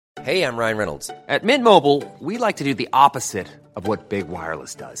Hey, I'm Ryan Reynolds. At Mint Mobile, we like to do the opposite of what Big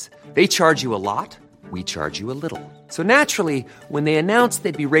Wireless does. They charge you a lot, we charge you a little. So naturally, when they announced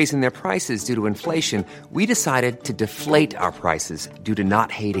they'd be raising their prices due to inflation, we decided to deflate our prices due to not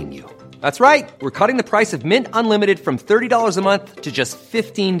hating you. That's right. We're cutting the price of Mint Unlimited from $30 a month to just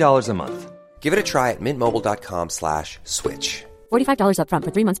 $15 a month. Give it a try at mintmobile.com/switch. $45 up front for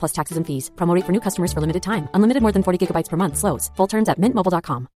 3 months plus taxes and fees. Promo rate for new customers for limited time. Unlimited more than 40 gigabytes per month. Slows full terms at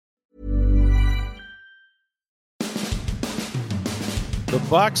mintmobile.com. The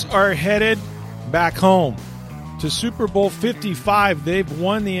Bucs are headed back home to Super Bowl 55. They've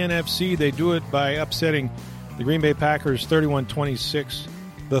won the NFC. They do it by upsetting the Green Bay Packers 31-26.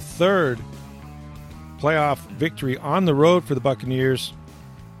 The third playoff victory on the road for the Buccaneers.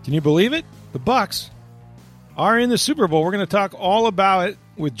 Can you believe it? The Bucs are in the Super Bowl. We're going to talk all about it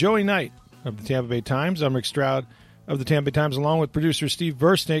with Joey Knight of the Tampa Bay Times. I'm Rick Stroud of the Tampa Bay Times, along with producer Steve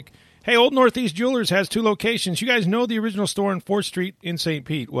Versnick. Hey, Old Northeast Jewelers has 2 locations. You guys know the original store on 4th Street in St.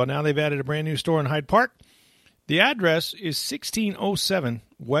 Pete. Well, now they've added a brand new store in Hyde Park. The address is 1607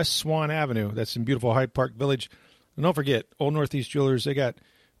 West Swan Avenue. That's in beautiful Hyde Park Village. And don't forget, Old Northeast Jewelers, they got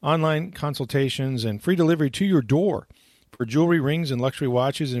online consultations and free delivery to your door for jewelry, rings, and luxury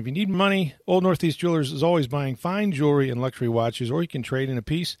watches. And if you need money, Old Northeast Jewelers is always buying fine jewelry and luxury watches, or you can trade in a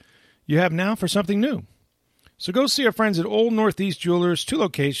piece you have now for something new. So go see our friends at Old Northeast Jewelers, 2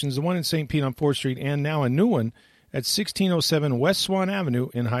 locations, the one in St. Pete on 4th Street and now a new one at 1607 West Swan Avenue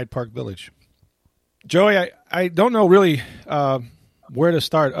in Hyde Park Village. Joey, I don't know really where to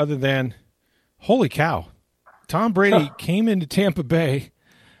start other than, holy cow, Tom Brady came into Tampa Bay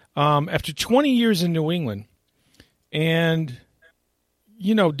after 20 years in New England and,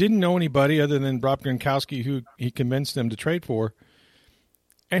 you know, didn't know anybody other than Rob Gronkowski, who he convinced them to trade for.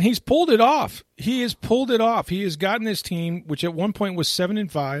 And he's pulled it off. He has pulled it off. He has gotten this team, which at one point was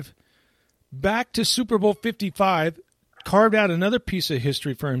 7-5, back to Super Bowl 55, carved out another piece of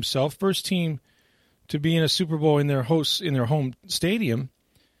history for himself. First team to be in a Super Bowl in their home stadium.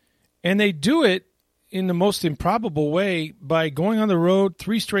 And they do it in the most improbable way by going on the road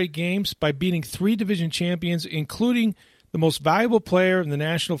 3 straight games, by beating 3 division champions, including the most valuable player in the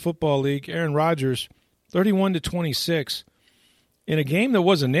National Football League, Aaron Rodgers, 31-26. In a game that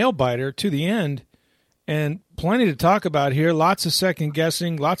was a nail-biter to the end, and plenty to talk about here, lots of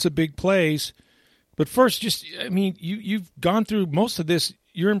second-guessing, lots of big plays. But first, you've gone through most of this,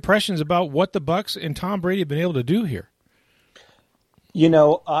 your impressions about what the Bucs and Tom Brady have been able to do here. You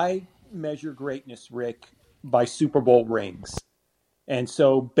know, I measure greatness, Rick, by Super Bowl rings. And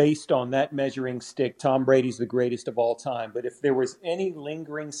so based on that measuring stick, Tom Brady's the greatest of all time. But if there was any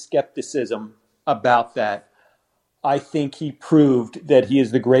lingering skepticism about that, I think he proved that he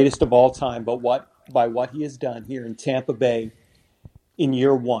is the greatest of all time, but by what he has done here in Tampa Bay in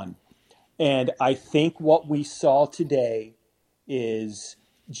year 1. And I think what we saw today is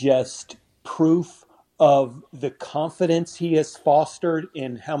just proof of the confidence he has fostered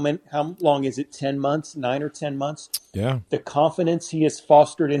in how long is it, 10 months, 9 or 10 months? Yeah. The confidence he has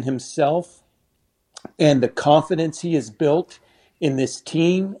fostered in himself and the confidence he has built in this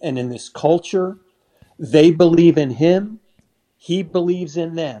team and in this culture. They believe in him. He believes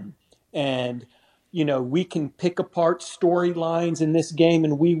in them. And, you know, we can pick apart storylines in this game,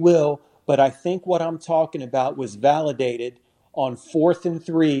 and we will. But I think what I'm talking about was validated on 4th and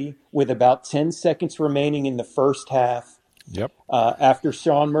 3 with about 10 seconds remaining in the first half. Yep. After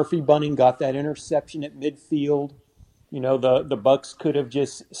Sean Murphy-Bunting got that interception at midfield, you know, the Bucs could have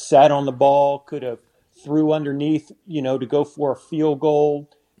just sat on the ball, could have threw underneath, you know, to go for a field goal,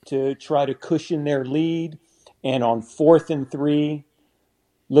 to try to cushion their lead. And on 4th and 3,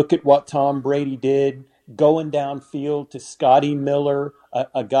 look at what Tom Brady did, going downfield to Scotty Miller,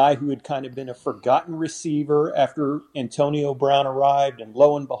 a guy who had kind of been a forgotten receiver after Antonio Brown arrived, and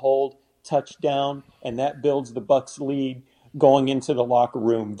lo and behold, touchdown, and that builds the Bucs lead going into the locker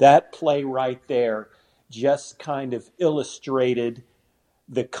room. That play right there just kind of illustrated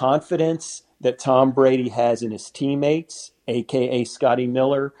the confidence that Tom Brady has in his teammates, a.k.a. Scotty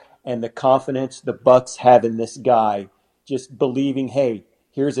Miller, and the confidence the Bucs have in this guy, just believing, hey,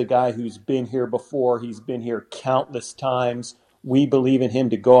 here's a guy who's been here before. He's been here countless times. We believe in him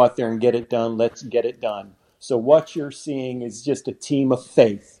to go out there and get it done. Let's get it done. So what you're seeing is just a team of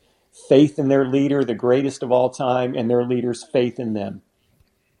faith. Faith in their leader, the greatest of all time, and their leader's faith in them.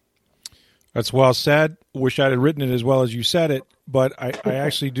 That's well said. Wish I'd have written it as well as you said it, but I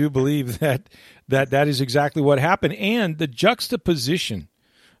actually do believe that is exactly what happened. And the juxtaposition,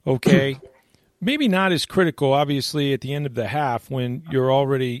 okay, maybe not as critical, obviously, at the end of the half when you're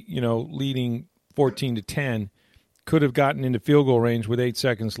already, leading 14-10. could have gotten into field goal range with 8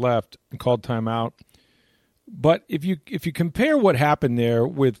 seconds left and called timeout. But if you compare what happened there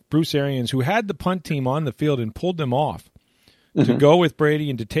with Bruce Arians, who had the punt team on the field and pulled them off to go with Brady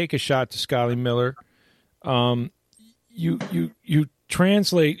and to take a shot to Scotty Miller, you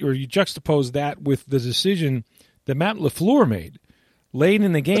translate or you juxtapose that with the decision that Matt LaFleur made late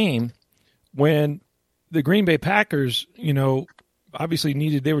in the game when the Green Bay Packers,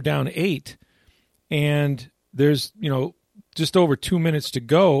 obviously they were down 8, and there's, just over 2 minutes to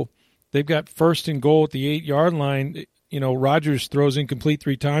go. They've got first and goal at the 8-yard line. Rodgers throws incomplete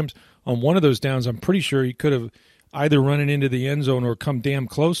 3 times. On one of those downs, I'm pretty sure he could have either run it into the end zone or come damn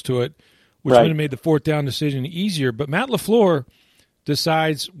close to it, which would have made the 4th down decision easier. But Matt LaFleur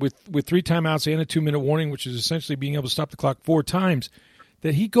decides with 3 timeouts and a 2-minute warning, which is essentially being able to stop the clock 4 times,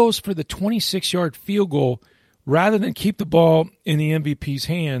 that he goes for the 26-yard field goal rather than keep the ball in the MVP's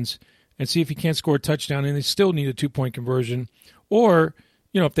hands and see if he can't score a touchdown, and they still need a 2-point conversion. Or,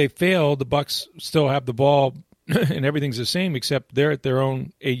 if they fail, the Bucs still have the ball and everything's the same except they're at their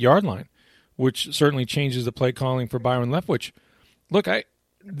own 8-yard line, which certainly changes the play calling for Byron Leftwich. Look,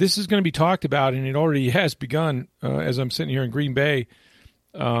 this is going to be talked about, and it already has begun as I'm sitting here in Green Bay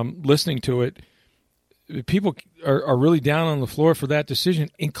listening to it. People are really down on LaFleur for that decision,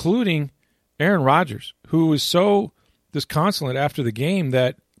 including Aaron Rodgers, who was so disconsolate after the game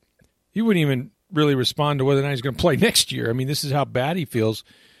that he wouldn't even really respond to whether or not he's going to play next year. I mean, this is how bad he feels.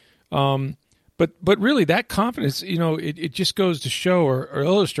 But really, that confidence, it just goes to show or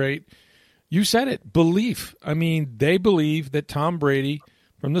illustrate, you said it, belief. I mean, they believe that Tom Brady,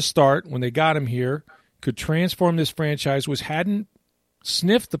 from the start, when they got him here, could transform this franchise, hadn't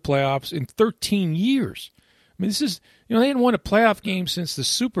sniffed the playoffs in 13 years. I mean, this is, they hadn't won a playoff game since the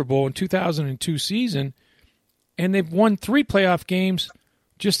Super Bowl in 2002 season, and they've won 3 playoff games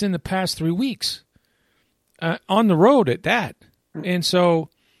just in the past 3 weeks, on the road at that. And so,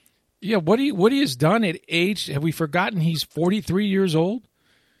 what he has done at age, have we forgotten he's 43 years old?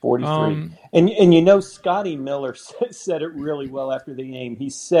 43. And Scotty Miller said it really well after the game. He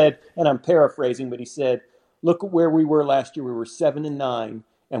said, and I'm paraphrasing, but he said, look at where we were last year. We were 7-9,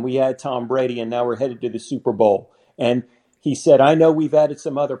 and we had Tom Brady, and now we're headed to the Super Bowl. And he said, I know we've added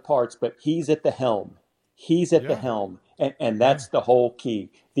some other parts, but he's at the helm. He's at the helm, and that's the whole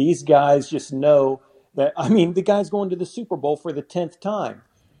key. These guys just know that, the guy's going to the Super Bowl for the 10th time.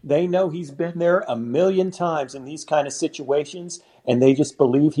 They know he's been there a million times in these kind of situations, and they just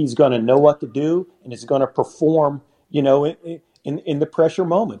believe he's going to know what to do and is going to perform, in the pressure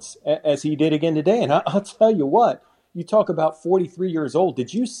moments, as he did again today. And I'll tell you what, you talk about 43 years old.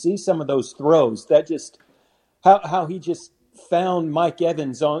 Did you see some of those throws that just how he just found Mike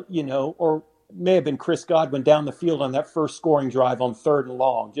Evans on, or may have been Chris Godwin down the field on that first scoring drive on 3rd and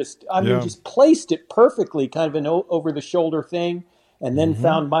long. Just placed it perfectly, kind of an over-the-shoulder thing, and then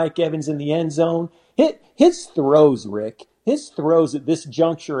found Mike Evans in the end zone. His throws, Rick, at this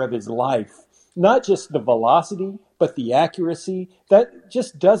juncture of his life, not just the velocity, but the accuracy, that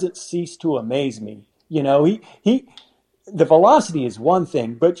just doesn't cease to amaze me. The velocity is one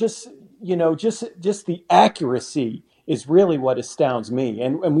thing, but just the accuracy is really what astounds me.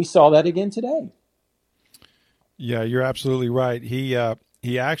 And we saw that again today. Yeah, you're absolutely right. He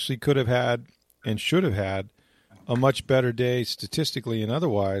actually could have had and should have had a much better day statistically and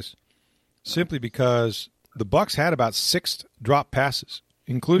otherwise, simply because the Bucs had about 6 drop passes,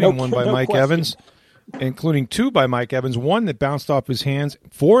 including one by Mike Evans, including 2 by Mike Evans, one that bounced off his hands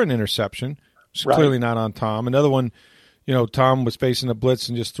for an interception, which is clearly not on Tom. Another one, Tom was facing a blitz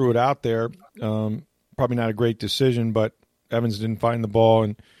and just threw it out there. Probably not a great decision, but Evans didn't find the ball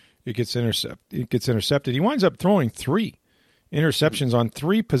and it gets intercepted. He winds up throwing 3 interceptions on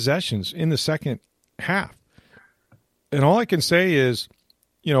 3 possessions in the second half. And all I can say is,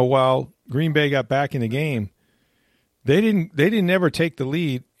 while Green Bay got back in the game, they didn't ever take the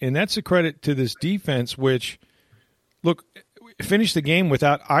lead, and that's a credit to this defense, which, look, finished the game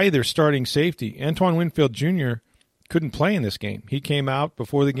without either starting safety. Antoine Winfield Jr. couldn't play in this game. He came out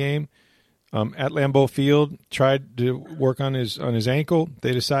before the game at Lambeau Field, tried to work on his ankle.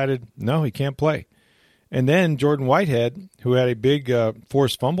 They decided, no, he can't play. And then Jordan Whitehead, who had a big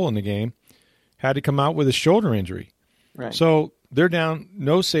forced fumble in the game, had to come out with a shoulder injury. Right. So they're down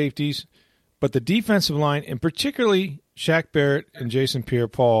no safeties, but the defensive line, and particularly Shaq Barrett and Jason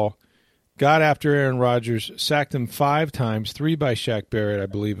Pierre-Paul, got after Aaron Rodgers, sacked him 5 times, 3 by Shaq Barrett, I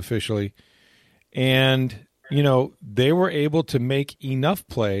believe, officially. And, they were able to make enough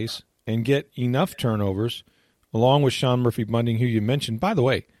plays and get enough turnovers, along with Sean Murphy-Bunting, who you mentioned. By the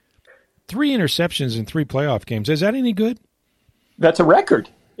way, 3 interceptions in 3 playoff games. Is that any good? That's a record.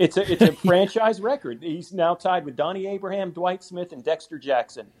 It's a franchise record. He's now tied with Donnie Abraham, Dwight Smith, and Dexter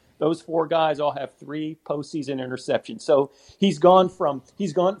Jackson. Those 4 guys all have 3 postseason interceptions. So he's gone from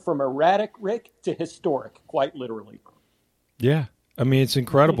erratic, Rick, to historic, quite literally. Yeah. I mean, it's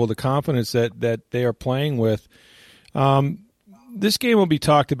incredible, the confidence that they are playing with. This game will be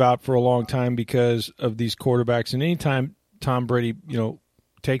talked about for a long time because of these quarterbacks. And anytime Tom Brady,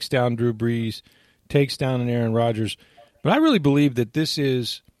 takes down Drew Brees, takes down an Aaron Rodgers. But I really believe that this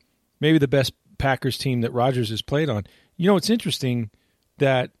is maybe the best Packers team that Rodgers has played on. It's interesting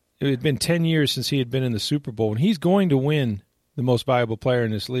that it had been 10 years since he had been in the Super Bowl, and he's going to win the most valuable player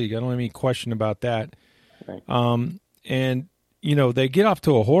in this league. I don't have any question about that. Right. And, they get off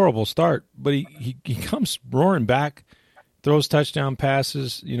to a horrible start, but he comes roaring back, throws touchdown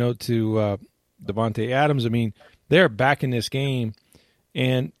passes, to Davante Adams. I mean, they're back in this game,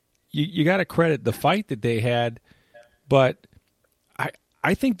 and you got to credit the fight that they had. But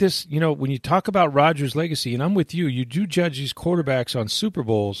I think this, when you talk about Rodgers' legacy, and I'm with you, you do judge these quarterbacks on Super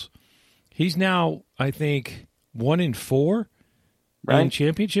Bowls. He's now, I think, 1-4 in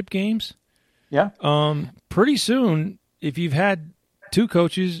championship games. Yeah. Pretty soon, if you've had 2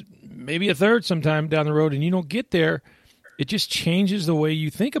 coaches, maybe a third sometime down the road, and you don't get there, it just changes the way you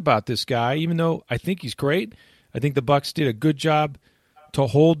think about this guy, even though I think he's great. I think the Bucs did a good job to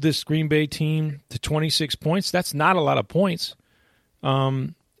hold this Green Bay team to 26 points. That's not a lot of points. But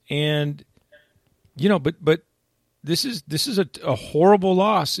this is a horrible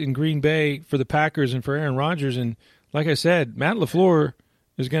loss in Green Bay for the Packers and for Aaron Rodgers. And like I said, Matt LaFleur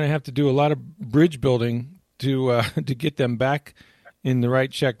is going to have to do a lot of bridge building to get them back in the right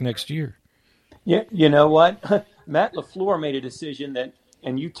check next year. Yeah, you know what? Matt LaFleur made a decision that,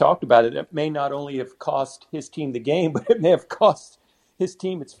 and you talked about it, that may not only have cost his team the game, but it may have cost his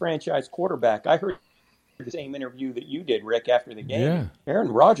team its franchise quarterback. I heard the same interview that you did, Rick, after the game. Yeah.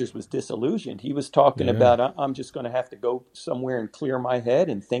 Aaron Rodgers was disillusioned. He was talking about, I'm just going to have to go somewhere and clear my head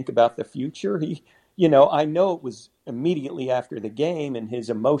and think about the future. I know it was immediately after the game and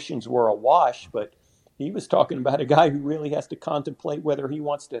his emotions were awash, but he was talking about a guy who really has to contemplate whether he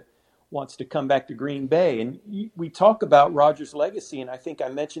wants to come back to Green Bay. And we talk about Rodgers' legacy, and I think I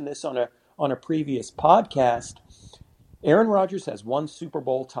mentioned this on a previous podcast. Aaron Rodgers has 1 Super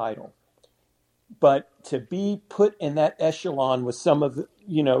Bowl title, but to be put in that echelon with some of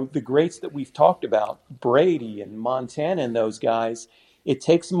the greats that we've talked about, Brady and Montana and those guys, it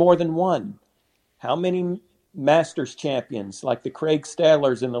takes more than 1. How many Masters champions like the Craig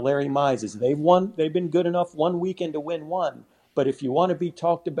Stadlers and the Larry Mizes? They've been good enough one weekend to win 1. But if you want to be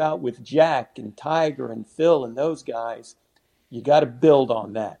talked about with Jack and Tiger and Phil and those guys, you got to build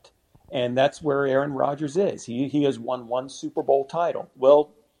on that. And that's where Aaron Rodgers is. He has won 1 Super Bowl title.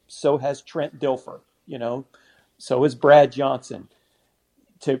 Well, so has Trent Dilfer, so has Brad Johnson.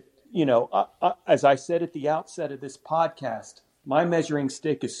 As I said at the outset of this podcast, my measuring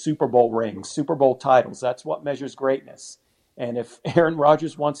stick is Super Bowl rings, Super Bowl titles. That's what measures greatness. And if Aaron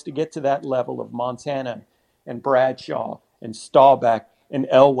Rodgers wants to get to that level of Montana and Bradshaw and Staubach and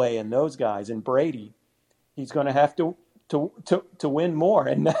Elway and those guys and Brady, he's going to have to win more.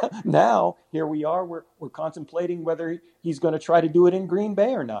 And now here we are, we're contemplating whether he's going to try to do it in Green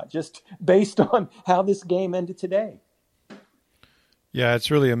Bay or not, just based on how this game ended today. Yeah,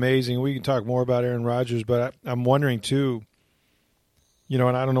 it's really amazing. We can talk more about Aaron Rodgers, but I'm wondering too, and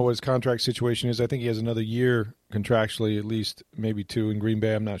I don't know what his contract situation is. I think he has another year contractually, at least maybe 2 in Green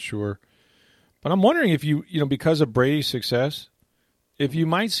Bay. I'm not sure. But I'm wondering if because of Brady's success, if you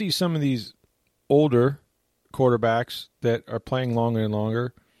might see some of these older quarterbacks that are playing longer and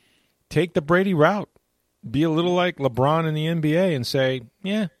longer take the Brady route, be a little like LeBron in the NBA and say,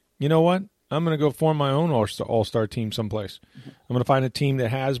 yeah, you know what? I'm going to go form my own all-star team someplace. I'm going to find a team that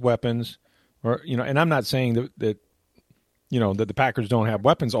has weapons, and I'm not saying that the Packers don't have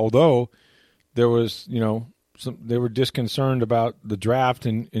weapons, although there was, they were disconcerted about the draft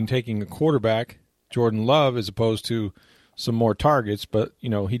in taking a quarterback, Jordan Love, as opposed to some more targets. But,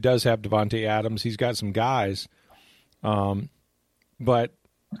 he does have Davante Adams. He's got some guys. But,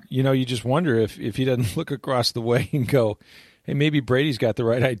 you just wonder if he doesn't look across the way and go, hey, maybe Brady's got the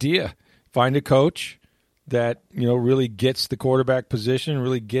right idea. Find a coach that, really gets the quarterback position,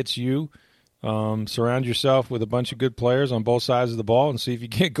 really gets you. Surround yourself with a bunch of good players on both sides of the ball and see if you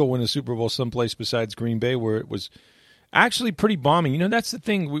can't go win a Super Bowl someplace besides Green Bay, where it was actually pretty bombing. That's the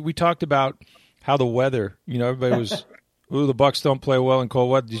thing. We talked about how the weather, everybody was, the Bucs don't play well in cold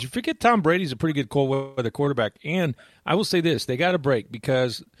weather. Did you forget Tom Brady's a pretty good cold weather quarterback? And I will say this, they got a break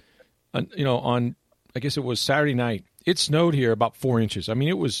because, on, I guess it was Saturday night, it snowed here about 4 inches. I mean,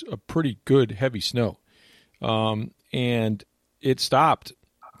 it was a pretty good heavy snow. And it stopped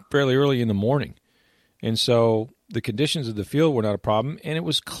fairly early in the morning. And so the conditions of the field were not a problem, and it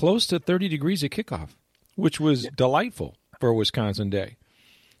was close to 30 degrees at kickoff, which was delightful for a Wisconsin day.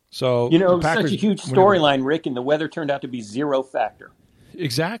 So it was such a huge storyline, Rick, and the weather turned out to be zero factor.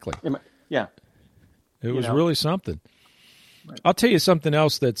 Exactly. Yeah. It was really something. Right. I'll tell you something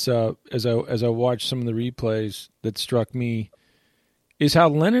else that's as I watched some of the replays that struck me is how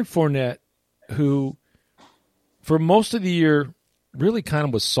Leonard Fournette, who for most of the year really kind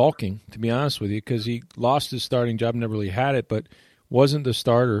of was sulking, to be honest with you, because he lost his starting job, never really had it, but wasn't the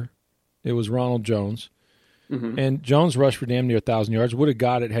starter. It was Ronald Jones. Mm-hmm. And Jones rushed for damn near 1,000 yards, would have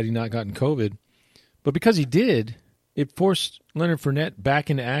got it had he not gotten COVID. But because he did, it forced Leonard Fournette back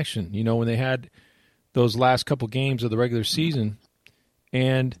into action, when they had those last couple games of the regular season.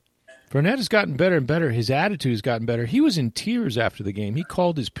 And Fournette has gotten better and better. His attitude has gotten better. He was in tears after the game. He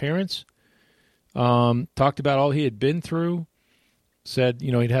called his parents, talked about all he had been through, said,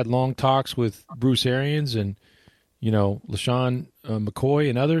 he'd had long talks with Bruce Arians and, LaShawn McCoy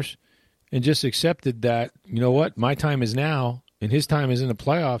and others, and just accepted that, what, my time is now, and his time is in the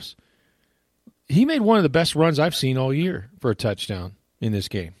playoffs. He made one of the best runs I've seen all year for a touchdown in this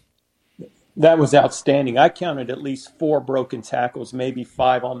game. That was outstanding. I counted at least 4 broken tackles, maybe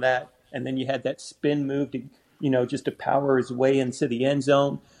 5 on that. And then you had that spin move to, just to power his way into the end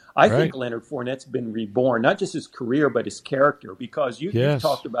zone. I think Leonard Fournette's been reborn, not just his career, but his character, because you've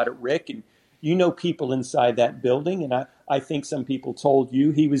talked about it, Rick, and people inside that building. And I think some people told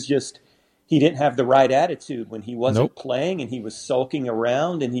you he didn't have the right attitude when he wasn't playing, and he was sulking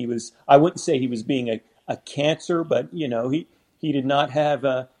around, and I wouldn't say he was being a cancer, but, he did not have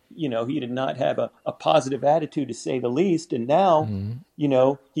a positive attitude, to say the least. And now,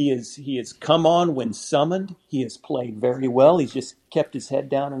 he has come on when summoned. He has played very well. He's just kept his head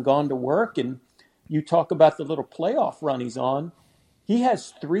down and gone to work. And you talk about the little playoff run he's on. He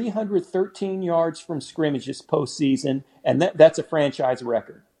has 313 yards from scrimmage this postseason, and that's a franchise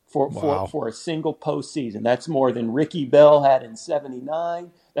record for a single postseason. That's more than Ricky Bell had in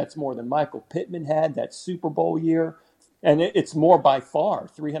 '79. That's more than Michael Pittman had that Super Bowl year. And it's more by far,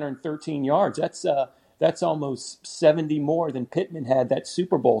 313 yards. That's almost 70 more than Pittman had that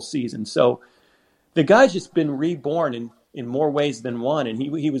Super Bowl season. So the guy's just been reborn in more ways than one. And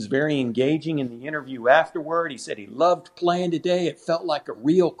he was very engaging in the interview afterward. He said he loved playing today. It felt like a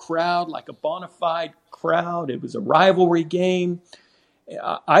real crowd, like a bona fide crowd. It was a rivalry game.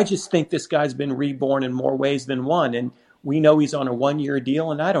 I just think this guy's been reborn in more ways than one. And we know he's on a 1-year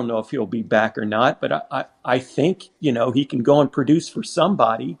deal, and I don't know if he'll be back or not, but I think, he can go and produce for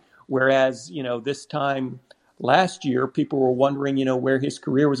somebody, whereas, this time last year, people were wondering, where his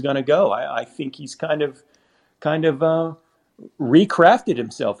career was going to go. I think he's kind of recrafted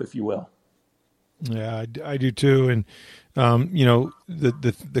himself, if you will. Yeah, I do too. And,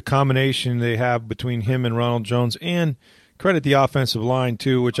 the combination they have between him and Ronald Jones, and credit the offensive line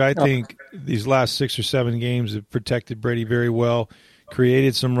too, which I think these last 6 or 7 games have protected Brady very well,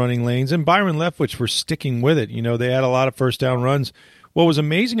 created some running lanes, and Byron Leftwich were sticking with it. They had a lot of first down runs. What was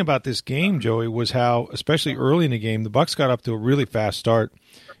amazing about this game, Joey, was how, especially early in the game, the Bucs got up to a really fast start,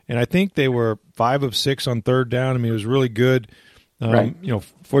 and I think they were 5 of 6 on third down. I mean, it was really good.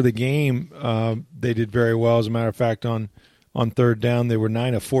 For the game, they did very well. As a matter of fact, on third down, they were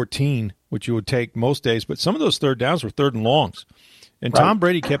 9 of 14, which you would take most days. But some of those third downs were third and longs. And Tom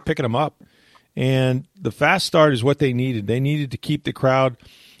Brady kept picking them up. And the fast start is what they needed. They needed to keep the crowd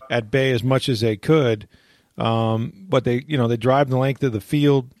at bay as much as they could. But they drive the length of the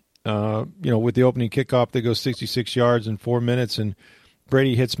field. With the opening kickoff, they go 66 yards in 4 minutes. And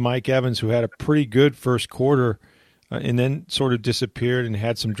Brady hits Mike Evans, who had a pretty good first quarter, and then sort of disappeared and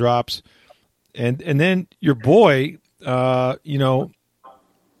had some drops. And then your boy, what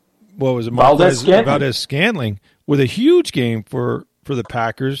was it? Valdez-Scantling with a huge game for the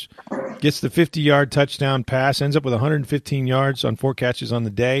Packers. Gets the 50-yard touchdown pass, ends up with 115 yards on 4 catches on the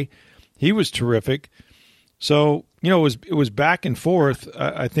day. He was terrific. So, it was back and forth,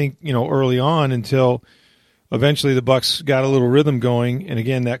 I think, early on until eventually the Bucs got a little rhythm going. And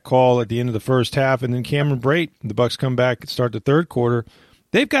again, that call at the end of the first half, and then Cameron Brate, the Bucs come back and start the third quarter.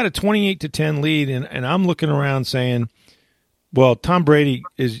 They've got a 28-10 lead, and I'm looking around saying, well, Tom Brady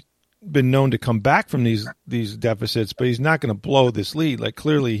has been known to come back from these deficits, but he's not going to blow this lead. Like,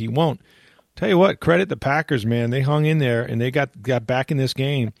 clearly he won't. Tell you what, credit the Packers, man. They hung in there, and they got back in this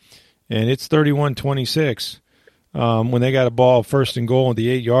game, and it's 31-26 when they got a ball first and goal at the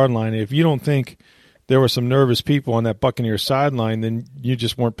 8-yard line. If you don't think there were some nervous people on that Buccaneers sideline, then you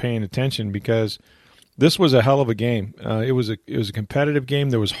just weren't paying attention, because this was a hell of a game. It was a competitive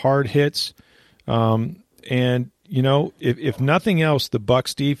game. There was hard hits, and if nothing else, the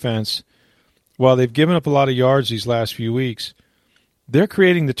Bucs defense, while they've given up a lot of yards these last few weeks, they're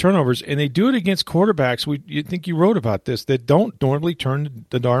creating the turnovers, and they do it against quarterbacks. You think you wrote about this, that don't normally turn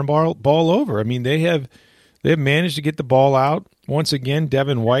the darn ball over. I mean, they have managed to get the ball out. Once again,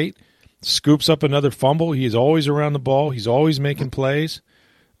 Devin White scoops up another fumble. He is always around the ball. He's always making plays.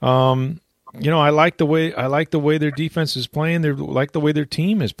 I like the way their defense is playing. They like the way their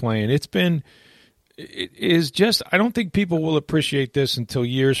team is playing. It is just, I don't think people will appreciate this until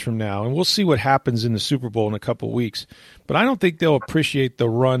years from now, and we'll see what happens in the Super Bowl in a couple of weeks. But I don't think they'll appreciate the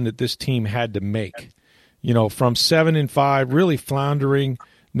run that this team had to make. From 7-5, really floundering,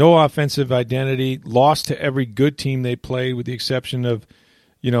 no offensive identity, lost to every good team they played, with the exception of,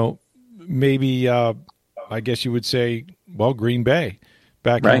 maybe I guess you would say, Green Bay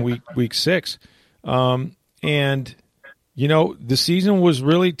back in week 6. The season was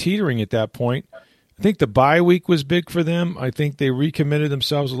really teetering at that point. I think the bye week was big for them. I think they recommitted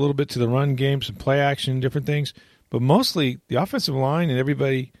themselves a little bit to the run game, some play action, different things. But mostly the offensive line and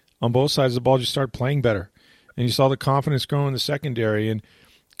everybody on both sides of the ball just started playing better. And you saw the confidence grow in the secondary. And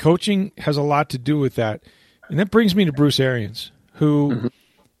coaching has a lot to do with that. And that brings me to Bruce Arians, who,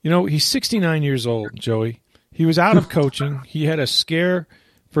 he's 69 years old, Joey. He was out of coaching. He had a scare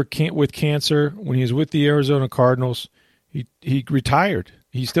with cancer when he was with the Arizona Cardinals. He retired.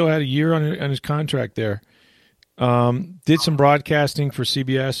 He still had a year on his contract there. Did some broadcasting for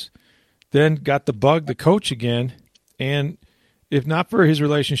CBS, then got the bug to coach again. And if not for his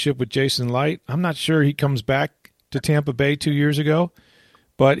relationship with Jason Light, I'm not sure he comes back to Tampa Bay 2 years ago.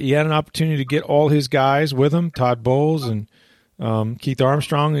 But he had an opportunity to get all his guys with him, Todd Bowles and Keith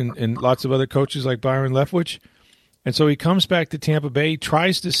Armstrong and lots of other coaches like Byron Leftwich. And so he comes back to Tampa Bay,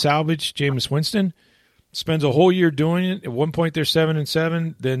 tries to salvage Jameis Winston, spends a whole year doing it. At one point, they're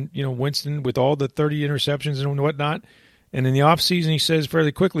 7-7. Then, Winston with all the 30 interceptions and whatnot. And in the offseason, he says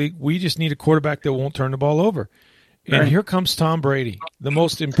fairly quickly, we just need a quarterback that won't turn the ball over. And here comes Tom Brady, the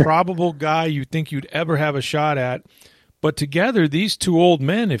most improbable guy you think you'd ever have a shot at. But together, these two old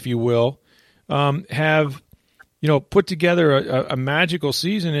men, if you will, have, put together a magical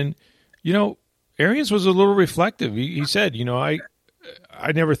season. And, Arians was a little reflective. He said, I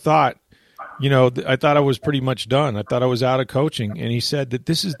never thought, I thought I was pretty much done. I thought I was out of coaching. And he said that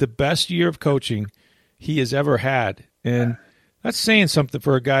this is the best year of coaching he has ever had. And that's saying something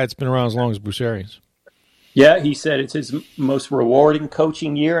for a guy that's been around as long as Bruce Arians. Yeah, he said it's his most rewarding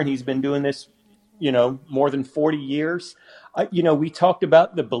coaching year, and he's been doing this, more than 40 years. We talked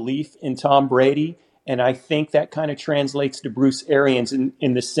about the belief in Tom Brady, and I think that kind of translates to Bruce Arians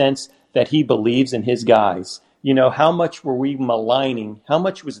in the sense that he believes in his guys. How much were we maligning? How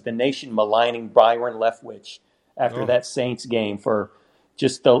much was the nation maligning Byron Leftwich after that Saints game for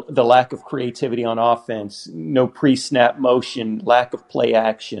just the lack of creativity on offense, no pre-snap motion, lack of play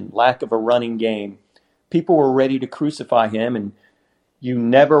action, lack of a running game? People were ready to crucify him, and you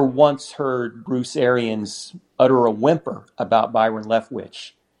never once heard Bruce Arians utter a whimper about Byron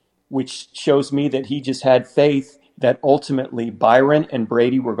Leftwich, which shows me that he just had faith that ultimately Byron and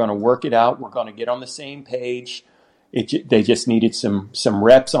Brady were going to work it out. We're going to get on the same page. They just needed some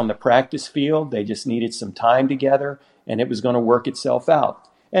reps on the practice field. They just needed some time together, and it was going to work itself out.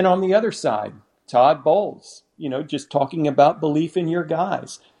 And on the other side, Todd Bowles, just talking about belief in your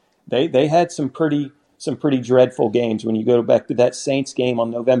guys. They had some pretty dreadful games when you go back to that Saints game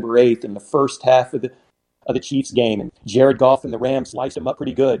on November 8th and the first half of the Chiefs game. And Jared Goff and the Rams sliced them up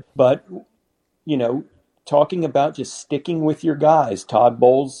pretty good. But, talking about just sticking with your guys, Todd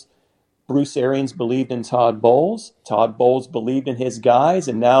Bowles, Bruce Arians believed in Todd Bowles. Todd Bowles believed in his guys.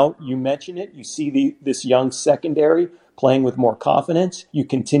 And now you mention it, you see this young secondary playing with more confidence. You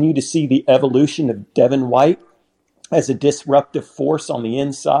continue to see the evolution of Devin White as a disruptive force on the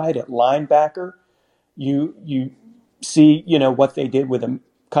inside at linebacker. You see, what they did with a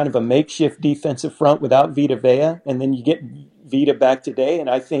kind of a makeshift defensive front without Vita Vea, and then you get Vita back today, and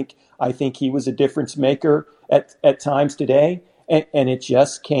I think he was a difference maker at times today, and it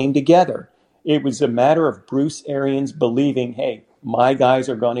just came together. It was a matter of Bruce Arians believing, hey, my guys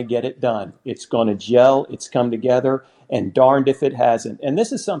are going to get it done. It's going to gel. It's come together, and darned if it hasn't. And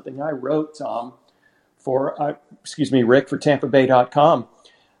this is something I wrote, Tom, Rick, for TampaBay.com.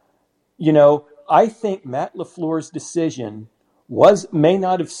 I think Matt LaFleur's decision may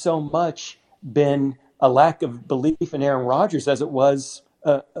not have so much been a lack of belief in Aaron Rodgers as it was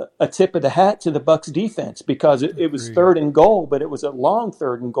a tip of the hat to the Bucs defense, because it was 3rd and goal, but it was a long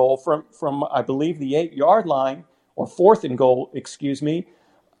 3rd and goal from I believe the 8-yard line, or 4th and goal, excuse me.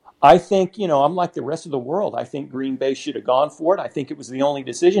 I think, I'm like the rest of the world. I think Green Bay should have gone for it. I think it was the only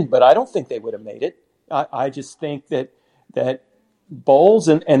decision, but I don't think they would have made it. I just think that Bowles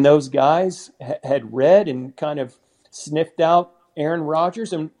and those guys had read and kind of sniffed out Aaron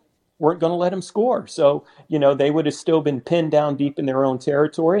Rodgers and weren't going to let him score. So, they would have still been pinned down deep in their own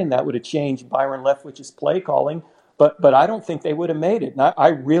territory, and that would have changed Byron Leftwich's play calling. But I don't think they would have made it. And I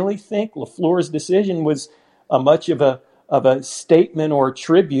really think LaFleur's decision was much of a statement or a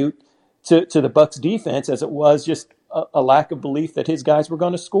tribute to the Bucs defense as it was just a lack of belief that his guys were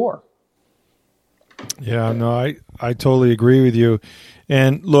going to score. Yeah, no, I totally agree with you.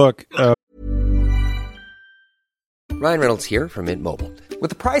 And look, Ryan Reynolds here from Mint Mobile. With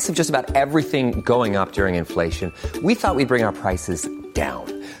the price of just about everything going up during inflation, we thought we'd bring our prices down.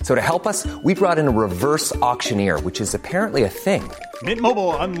 So to help us, we brought in a reverse auctioneer, which is apparently a thing. Mint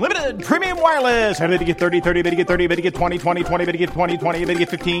Mobile Unlimited Premium Wireless. How to get 30, 30, bit to get 30, bit to get 20, 20, 20, bit to get 20, 20, bit to get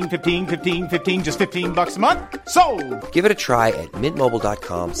 15, 15, 15, 15, just $15 a month? Sold! Give it a try at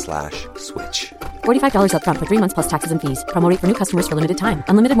mintmobile.com/switch. $45 up front for 3 months plus taxes and fees. Promo rate for new customers for limited time.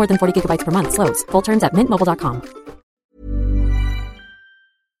 Unlimited more than 40 gigabytes per month. Slows full terms at mintmobile.com.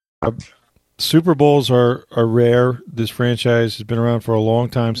 Super Bowls are rare. This franchise has been around for a long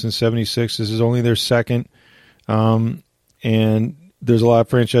time, since '76. This is only their second. And there's a lot of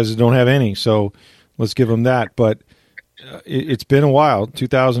franchises that don't have any, so let's give them that. But it's been a while,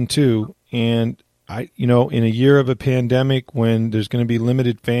 2002, and in a year of a pandemic when there's going to be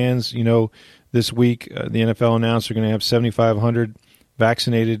limited fans, this week the NFL announced they're going to have 7,500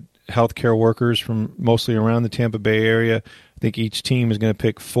 vaccinated healthcare workers from mostly around the Tampa Bay area. I think each team is going to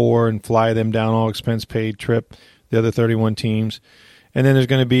pick 4 and fly them down, all expense paid trip, the other 31 teams. And then there's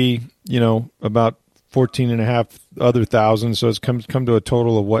going to be, about 14,500 other thousand. So it's come to a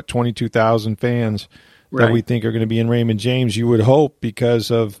total of 22,000 fans that we think are going to be in Raymond James. You would hope, because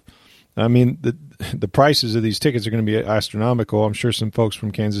of, the prices of these tickets are going to be astronomical. I'm sure some folks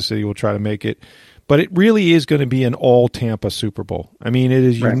from Kansas City will try to make it, but it really is going to be an all Tampa Super Bowl. It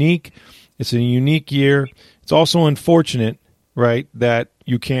is unique. It's a unique year. It's also unfortunate, right, that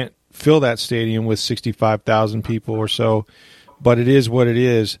you can't fill that stadium with 65,000 people or so, but it is what it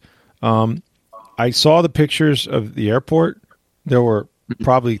is. I saw the pictures of the airport. There were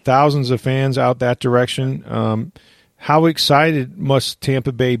probably thousands of fans out that direction. How excited must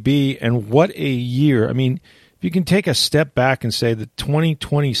Tampa Bay be, and what a year. If you can take a step back and say the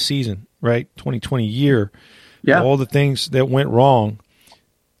 2020 season, right, 2020 year, all the things that went wrong,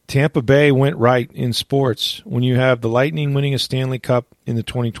 Tampa Bay went right in sports. When you have the Lightning winning a Stanley Cup in the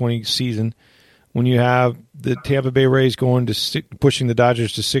 2020 season, when you have the Tampa Bay Rays pushing the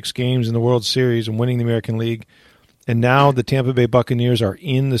Dodgers to 6 games in the World Series and winning the American League, and now the Tampa Bay Buccaneers are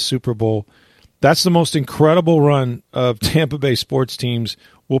in the Super Bowl. That's the most incredible run of Tampa Bay sports teams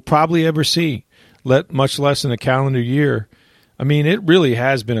we'll probably ever see, much less in a calendar year. It really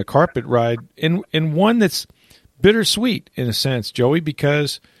has been a carpet ride, and one that's bittersweet in a sense, Joey,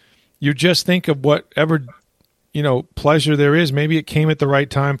 because you just think of whatever pleasure there is. Maybe it came at the right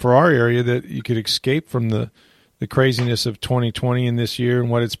time for our area, that you could escape from the craziness of 2020 and this year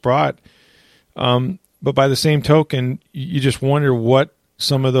and what it's brought. But by the same token, you just wonder what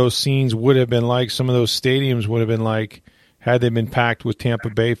some of those scenes would have been like, some of those stadiums would have been like, had they been packed with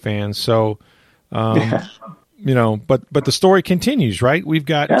Tampa Bay fans. So, but the story continues, right? We've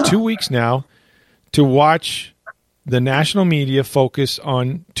got 2 weeks now to watch the national media focus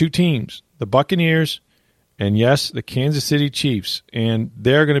on 2 teams, the Buccaneers and, yes, the Kansas City Chiefs. And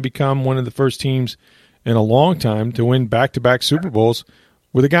they're going to become one of the first teams in a long time to win back-to-back Super Bowls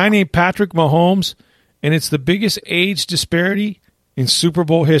with a guy named Patrick Mahomes, and it's the biggest age disparity in Super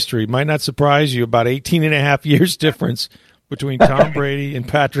Bowl history. Might not surprise you, about 18 and a half years difference between Tom Brady and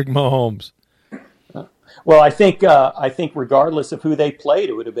Patrick Mahomes. Well, I think regardless of who they played,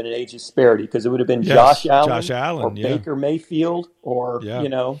 it would have been an age disparity, because it would have been Josh Allen or Baker Mayfield or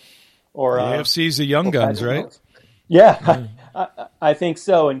the AFC's the young guns, right? Yeah, I think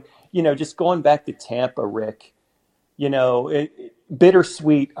so. And just going back to Tampa, Rick,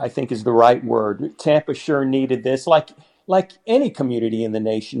 bittersweet, I think, is the right word. Tampa sure needed this, like any community in the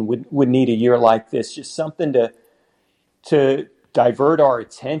nation would need a year like this, just something to divert our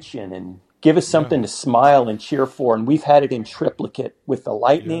attention and give us something to smile and cheer for. And we've had it in triplicate with the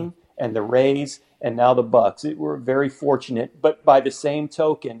Lightning and the Rays and now the Bucks. We're very fortunate. But by the same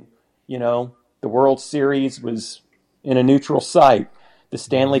token, the World Series was in a neutral site. The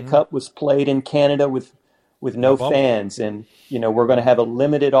Stanley Cup was played in Canada with no fans. And, we're going to have a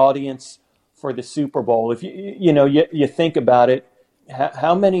limited audience for the Super Bowl. If you think about it,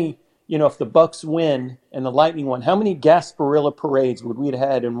 how many if the Bucks win and the Lightning won, how many Gasparilla parades would we have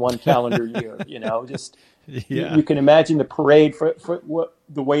had in one calendar year? Just you can imagine the parade for what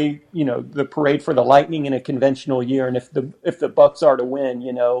the way the parade for the Lightning in a conventional year, and if the Bucks are to win,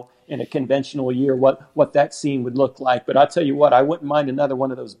 in a conventional year, what that scene would look like. But I'll tell you what, I wouldn't mind another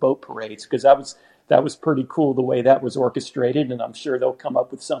one of those boat parades, because that was pretty cool the way that was orchestrated, and I'm sure they'll come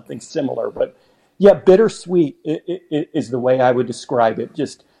up with something similar. But yeah, bittersweet is the way I would describe it.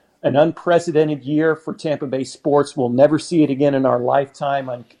 Just an unprecedented year for Tampa Bay sports. We'll never see it again in our lifetime.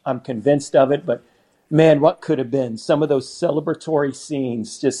 I'm convinced of it. But man, what could have been? Some of those celebratory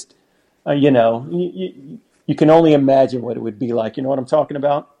scenes, just you can only imagine what it would be like. You know what I'm talking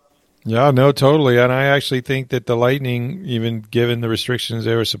about? Yeah, no, totally. And I actually think that the Lightning, even given the restrictions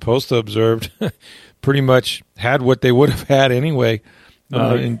they were supposed to observe, pretty much had what they would have had anyway.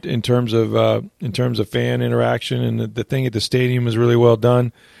 In terms of fan interaction, and the thing at the stadium was really well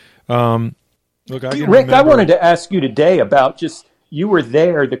done. Look, Rick, I wanted to ask you today about just, you were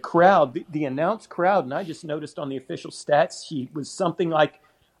there, the crowd, the announced crowd, and I just noticed on the official stats sheet was something like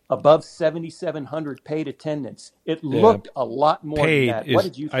above 7,700 paid attendance. It looked a lot more than that. What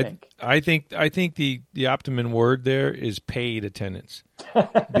did you think? I think the optimum word there is paid attendance,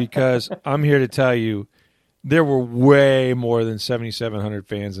 because I'm here to tell you, there were way more than 7,700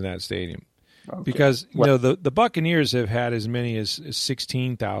 fans in that stadium. Okay. Because the Buccaneers have had as many as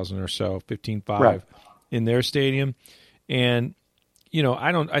 16,000 or so, 15,500 in their stadium, and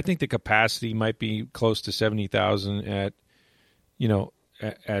I think the capacity might be close to 70,000 at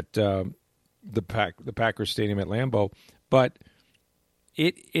the Packers Stadium at Lambeau, but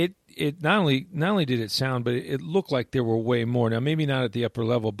it not only did it sound, but it looked like there were way more. Now, maybe not at the upper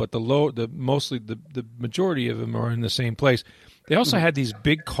level, but mostly the majority of them are in the same place. They also had these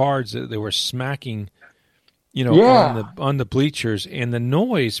big cards that they were smacking, on the bleachers, and the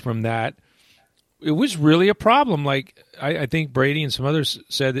noise from that, it was really a problem. Like I think Brady and some others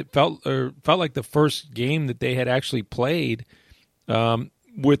said it felt like the first game that they had actually played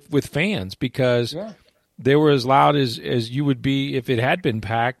with fans, because they were as loud as you would be if it had been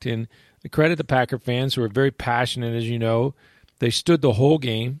packed. And I credit the Packer fans, who are very passionate, as you know. They stood the whole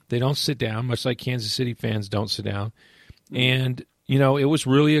game. They don't sit down, much like Kansas City fans don't sit down. And it was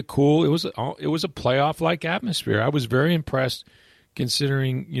really it was a playoff-like atmosphere. I was very impressed,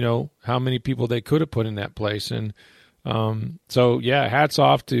 considering how many people they could have put in that place. And so hats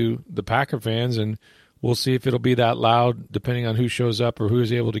off to the Packer fans, and we'll see if it'll be that loud, depending on who shows up or who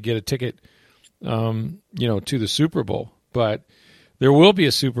is able to get a ticket to the Super Bowl. But there will be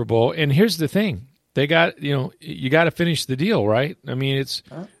a Super Bowl, and here's the thing: they got you got to finish the deal, right? I mean,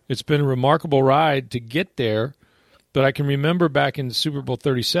 it's been a remarkable ride to get there. But I can remember back in Super Bowl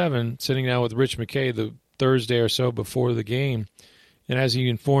 37, sitting down with Rich McKay the Thursday or so before the game, and as he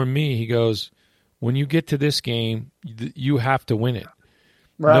informed me, he goes, "When you get to this game, you have to win it.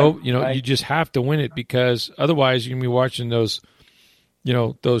 Right. You just have to win it, because otherwise you're gonna be watching those."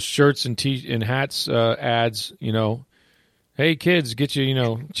 Those shirts and and hats ads, hey, kids, get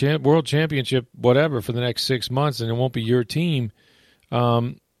you, world championship, whatever, for the next 6 months, and it won't be your team.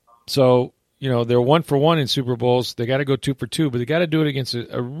 So, they're 1 for 1 in Super Bowls. They got to go 2 for 2, but they got to do it against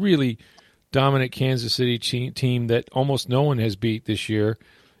a really dominant Kansas City team that almost no one has beat this year.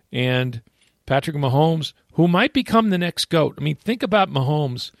 And Patrick Mahomes, who might become the next GOAT. I mean, think about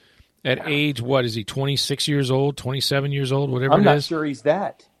Mahomes. At age, what is he, 26 years old, 27 years old, whatever it is? I'm not sure he's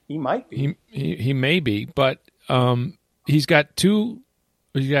that. He might be. He may be, but he's got an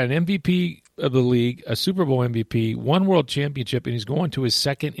MVP of the league, a Super Bowl MVP, 1 world championship, and he's going to his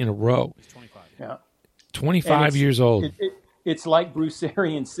second in a row. He's 25. Yeah. 25 years old. It's like Bruce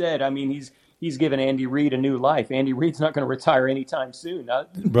Arians said. I mean, he's given Andy Reid a new life. Andy Reid's not going to retire anytime soon.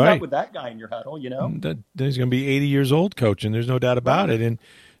 Not with that guy in your huddle, He's going to be 80 years old coaching. There's no doubt about it. And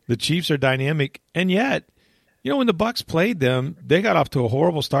the Chiefs are dynamic, and yet, when the Bucs played them, they got off to a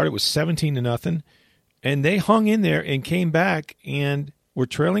horrible start. It was 17-0, and they hung in there and came back and were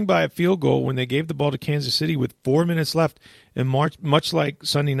trailing by a field goal when they gave the ball to Kansas City with 4 minutes left. And much like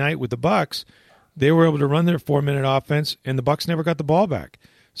Sunday night with the Bucs, they were able to run their 4-minute offense, and the Bucs never got the ball back.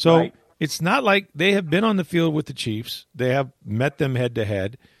 So It's not like they have been on the field with the Chiefs. They have met them head to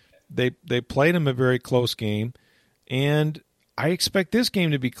head. They played them a very close game, and I expect this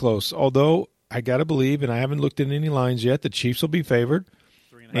game to be close, although I got to believe, and I haven't looked at any lines yet, the Chiefs will be favored.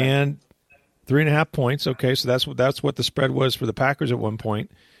 3.5 points. Okay, so that's what the spread was for the Packers at one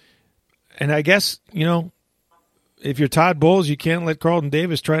point. And I guess, if you're Todd Bowles, you can't let Carlton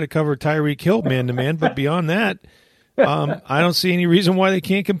Davis try to cover Tyreek Hill man-to-man, but beyond that, I don't see any reason why they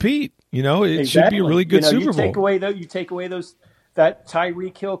can't compete. It should be a really good Super Bowl. You take away that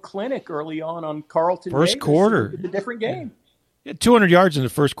Tyreek Hill clinic early on Carlton First Davis. quarter. It's a different game. Yeah, 200 yards in the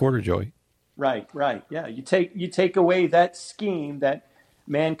first quarter, Joey. Right. Yeah, you take away that scheme, that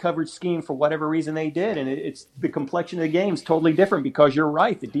man coverage scheme, for whatever reason they did, and it's the complexion of the game is totally different, because you're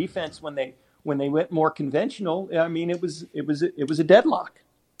right. The defense, when they went more conventional, I mean, it was a deadlock.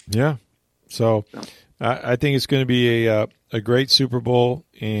 Yeah. So I think it's going to be a great Super Bowl,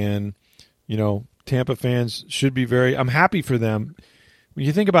 and Tampa fans should be I'm happy for them. When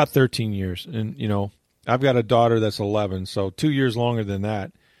you think about 13 years, and I've got a daughter that's 11, so 2 years longer than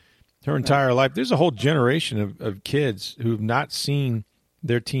that. Her entire life, there's a whole generation of kids who've not seen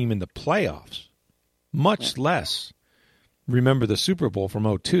their team in the playoffs, much less remember the Super Bowl from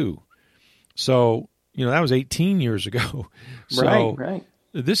 2002. So, that was 18 years ago. So right.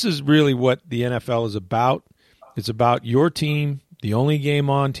 This is really what the NFL is about. It's about your team, the only game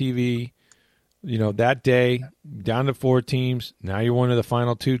on TV, that day, down to 4 teams. Now you're one of the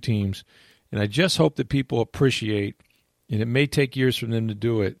final 2 teams. And I just hope that people appreciate, and it may take years for them to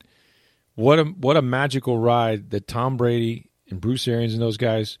do it, what a magical ride that Tom Brady and Bruce Arians and those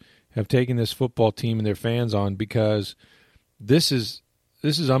guys have taken this football team and their fans on, because this is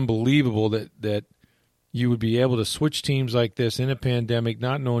unbelievable that you would be able to switch teams like this in a pandemic,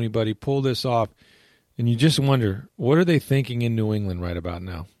 not know anybody, pull this off, and you just wonder, what are they thinking in New England right about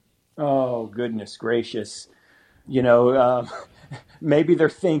now? Oh, goodness gracious. Maybe they're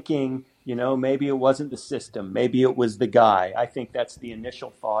thinking, maybe it wasn't the system. Maybe it was the guy. I think that's the initial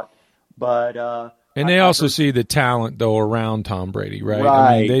thought. But and they also see the talent, though, around Tom Brady, right?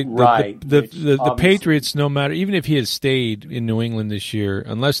 Right, The Patriots, no matter, even if he had stayed in New England this year,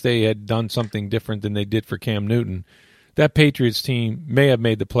 unless they had done something different than they did for Cam Newton, that Patriots team may have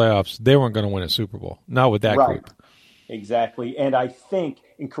made the playoffs. They weren't going to win a Super Bowl, not with that group. Exactly. And I think,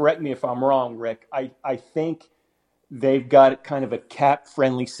 and correct me if I'm wrong, Rick, I think they've got kind of a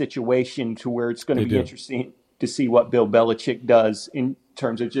cap-friendly situation to where it's going to be interesting to see what Bill Belichick does in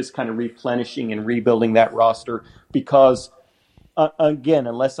terms of just kind of replenishing and rebuilding that roster, because again,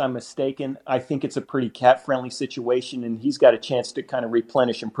 unless I'm mistaken, I think it's a pretty cap-friendly situation, and he's got a chance to kind of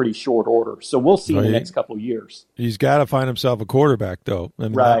replenish in pretty short order. So we'll see in the next couple of years. He's got to find himself a quarterback, though. I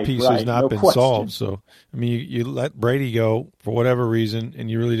mean, that piece has not been solved. So, I mean, you let Brady go for whatever reason, and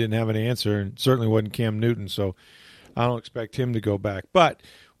you really didn't have an answer, and certainly wasn't Cam Newton. So I don't expect him to go back. But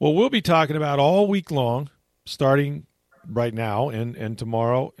what we'll be talking about all week long, starting right now and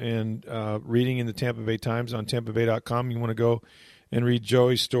tomorrow, and reading in the Tampa Bay Times on TampaBay.com. You want to go and read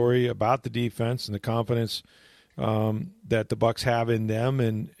Joey's story about the defense and the confidence that the Bucs have in them,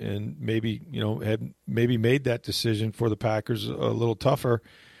 and maybe had maybe made that decision for the Packers a little tougher.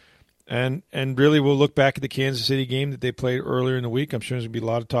 And really, we'll look back at the Kansas City game that they played earlier in the week. I'm sure there's going to be a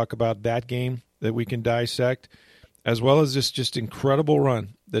lot of talk about that game that we can dissect, as well as this just incredible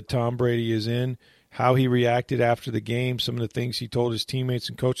run that Tom Brady is in, how he reacted after the game, some of the things he told his teammates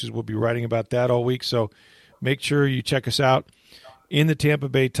and coaches. We'll be writing about that all week. So make sure you check us out in the Tampa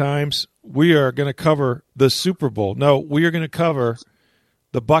Bay Times. We are going to cover the Super Bowl. No, we are going to cover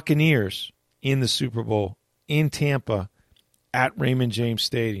the Buccaneers in the Super Bowl in Tampa at Raymond James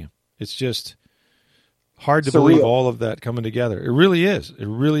Stadium. It's just hard to believe all of that coming together. It really is. It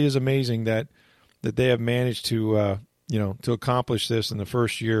really is amazing that they have managed to to accomplish this in the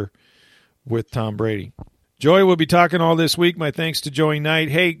first year with Tom Brady. Joey will be talking all this week. My thanks to Joey Knight.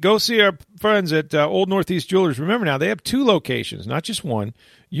 Hey, go see our friends at Old Northeast Jewelers. Remember now, they have 2 locations, not just one.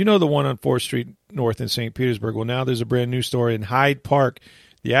 You know the one on 4th Street North in St. Petersburg. Well, now there's a brand new store in Hyde Park.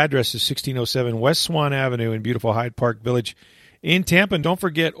 The address is 1607 West Swan Avenue in beautiful Hyde Park Village in Tampa. And don't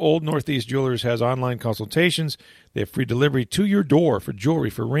forget, Old Northeast Jewelers has online consultations. They have free delivery to your door for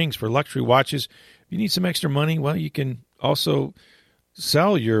jewelry, for rings, for luxury watches. If you need some extra money, well, you can also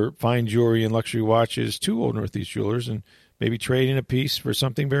sell your fine jewelry and luxury watches to Old Northeast Jewelers and maybe trade in a piece for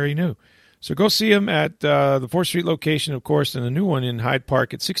something very new. So go see them at the 4th Street location, of course, and the new one in Hyde Park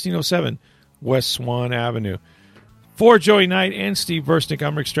at 1607 West Swan Avenue. For Joey Knight and Steve Versnick,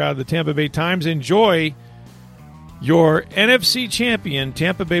 I'm Rick Stroud of the Tampa Bay Times. Enjoy your NFC champion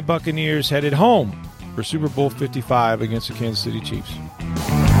Tampa Bay Buccaneers headed home for Super Bowl 55 against the Kansas City Chiefs.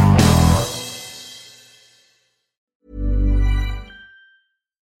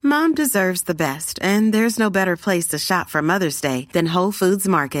 Mom deserves the best, and there's no better place to shop for Mother's Day than Whole Foods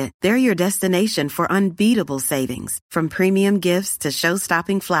Market. They're your destination for unbeatable savings, from premium gifts to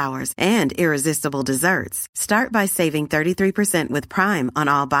show-stopping flowers and irresistible desserts. Start by saving 33% with Prime on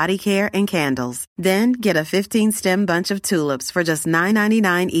all body care and candles. Then get a 15-stem bunch of tulips for just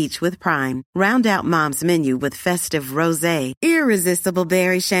 $9.99 each with Prime. Round out Mom's menu with festive rosé, irresistible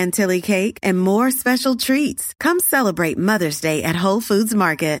berry chantilly cake, and more special treats. Come celebrate Mother's Day at Whole Foods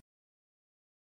Market.